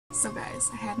So guys,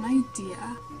 I had an idea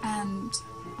and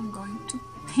I'm going to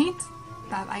paint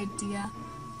that idea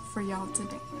for y'all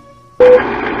today.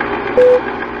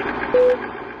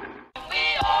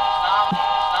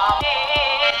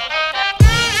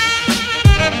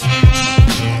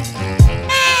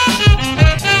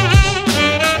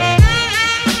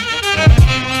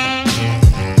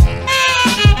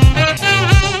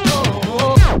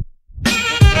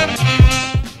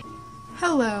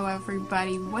 Hello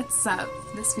everybody, what's up?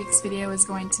 This week's video is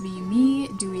going to be me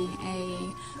doing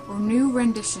a new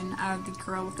rendition of the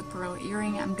girl with the pearl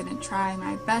earring. I'm going to try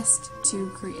my best to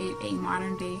create a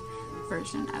modern day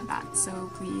version of that. So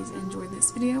please enjoy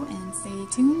this video and stay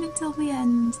tuned until the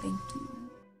end. Thank you.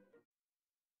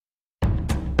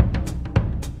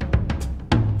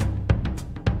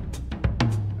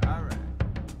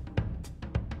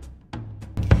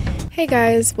 Hey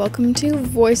guys, welcome to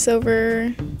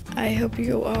voiceover. I hope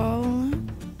you all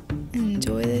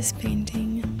enjoy this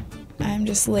painting. I'm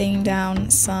just laying down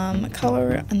some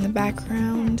color in the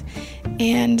background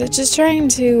and just trying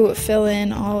to fill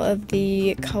in all of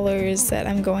the colors that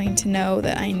I'm going to know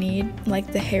that I need,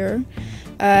 like the hair.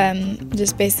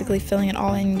 Just basically filling it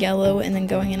all in yellow and then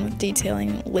going in with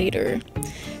detailing later.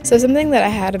 So something that I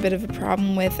had a bit of a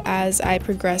problem with as I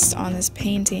progressed on this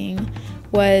painting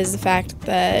was the fact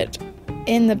that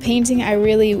in the painting I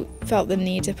really felt the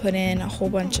need to put in a whole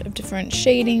bunch of different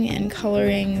shading and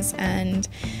colorings and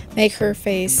make her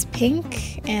face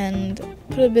pink and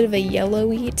put a bit of a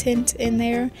yellowy tint in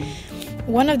there.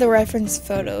 One of the reference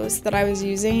photos that I was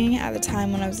using at the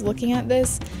time when I was looking at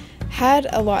this had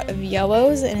a lot of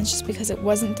yellows, and it's just because it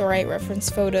wasn't the right reference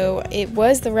photo. It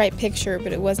was the right picture,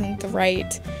 but it wasn't the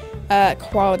right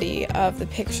quality of the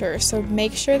picture. So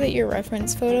make sure that your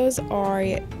reference photos are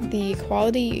the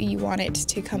quality you want it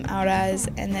to come out as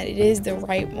and that it is the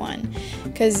right one,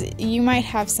 because you might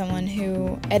have someone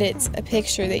who edits a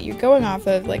picture that you're going off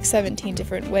of like 17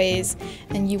 different ways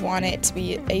and you want it to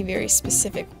be a very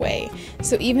specific way.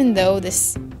 So even though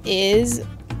this is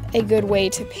a good way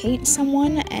to paint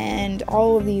someone and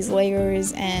all of these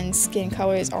layers and skin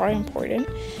colors are important,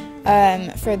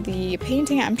 for the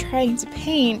painting I'm trying to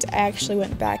paint, I actually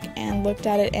went back and looked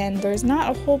at it, and there's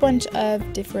not a whole bunch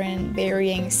of different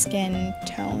varying skin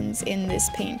tones in this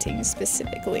painting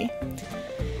specifically.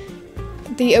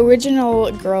 The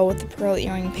original girl with the pearl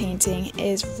earring painting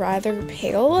is rather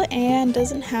pale and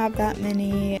doesn't have that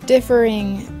many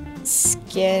differing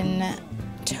skin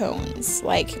tones.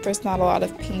 Like, there's not a lot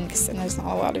of pinks and there's not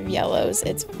a lot of yellows.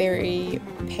 It's very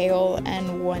pale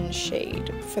and one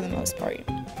shade for the most part.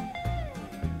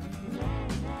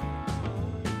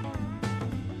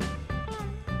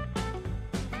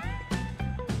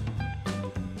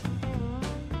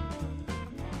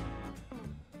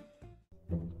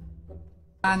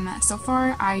 So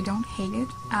far I don't hate it.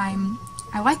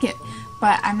 I like it,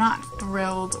 but I'm not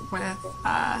thrilled with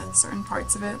certain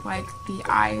parts of it, like the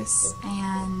eyes,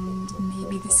 and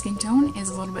maybe the skin tone is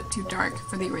a little bit too dark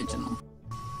for the original.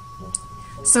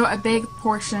 So a big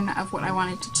portion of what I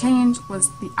wanted to change was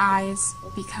the eyes,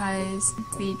 because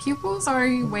the pupils are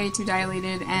way too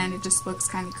dilated and it just looks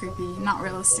kind of creepy, not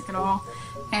realistic at all.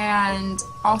 And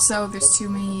also there's too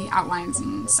many outlines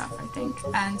and stuff, I think.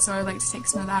 And so I'd like to take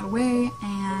some of that away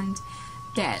and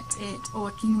get it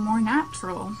looking more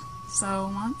natural.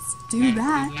 So let's do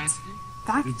that.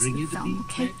 Back to the film,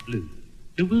 okay?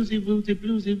 The woozy woozy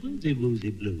bluesy woozy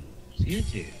woozy blues. Here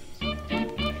it is.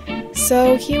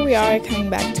 So here we are coming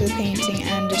back to the painting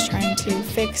and just trying to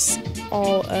fix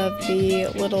all of the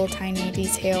little tiny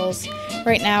details.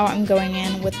 Right now I'm going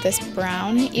in with this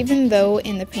brown, even though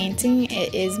in the painting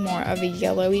it is more of a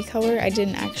yellowy color. I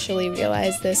didn't actually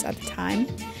realize this at the time,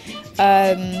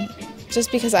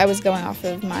 just because I was going off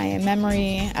of my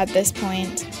memory at this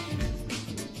point.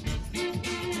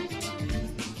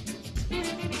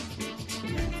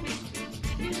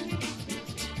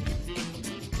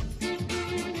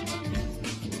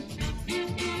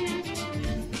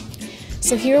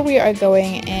 So here we are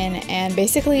going in and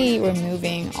basically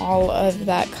removing all of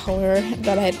that color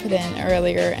that I had put in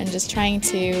earlier and just trying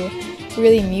to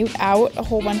really mute out a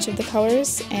whole bunch of the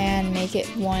colors and make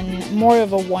it more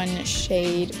of a one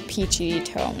shade peachy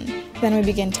tone. Then we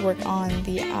begin to work on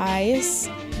the eyes,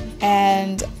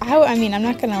 and I mean, I'm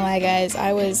not gonna lie guys,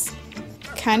 I was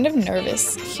kind of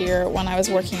nervous here when I was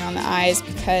working on the eyes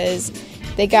because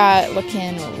they got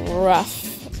looking rough.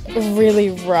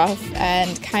 Really rough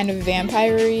and kind of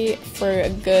vampire-y for a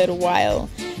good while,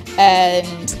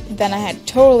 and then I had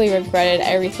totally regretted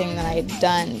everything that I had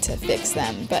done to fix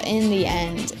them, but in the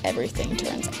end everything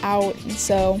turns out. And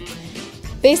so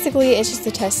basically, it's just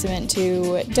a testament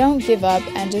to don't give up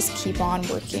and just keep on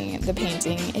working the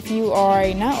painting. If you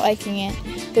are not liking it,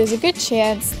 there's a good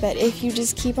chance that if you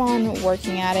just keep on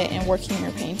working at it and working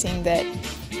your painting that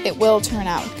it will turn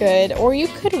out good, or you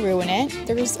could ruin it.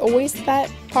 There's always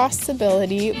that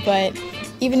possibility, but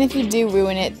even if you do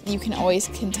ruin it, you can always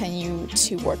continue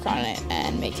to work on it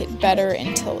and make it better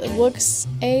until it looks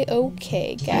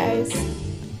a-okay, guys.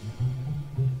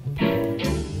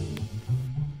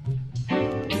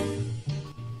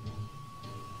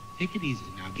 Take it easy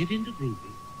now. Get into groovy.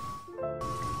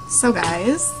 So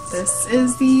guys, this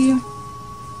is the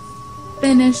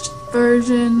finished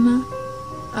version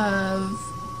of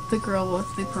the girl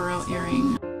with the pearl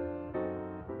earring.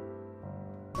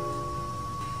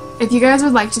 If you guys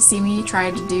would like to see me try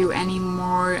to do any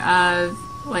more of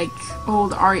like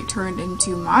old art turned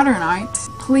into modern art,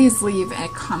 please leave a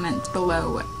comment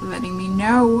below letting me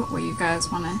know what you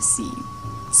guys want to see.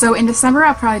 So in December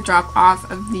I'll probably drop off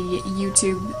of the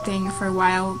YouTube thing for a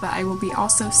while, but I will be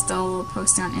also still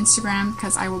posting on Instagram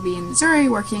because I will be in Missouri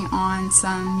working on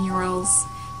some murals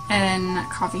in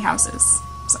coffee houses.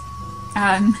 So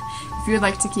if you would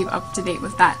like to keep up to date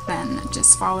with that, then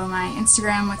just follow my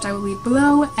Instagram, which I will leave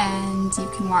below, and you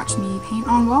can watch me paint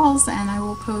on walls, and I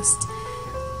will post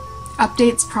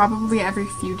updates probably every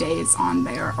few days on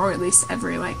there, or at least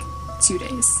every like 2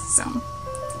 days. So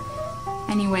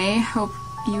anyway, hope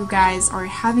you guys are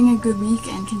having a good week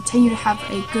and continue to have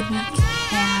a good week,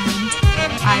 and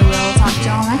I will talk to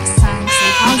y'all next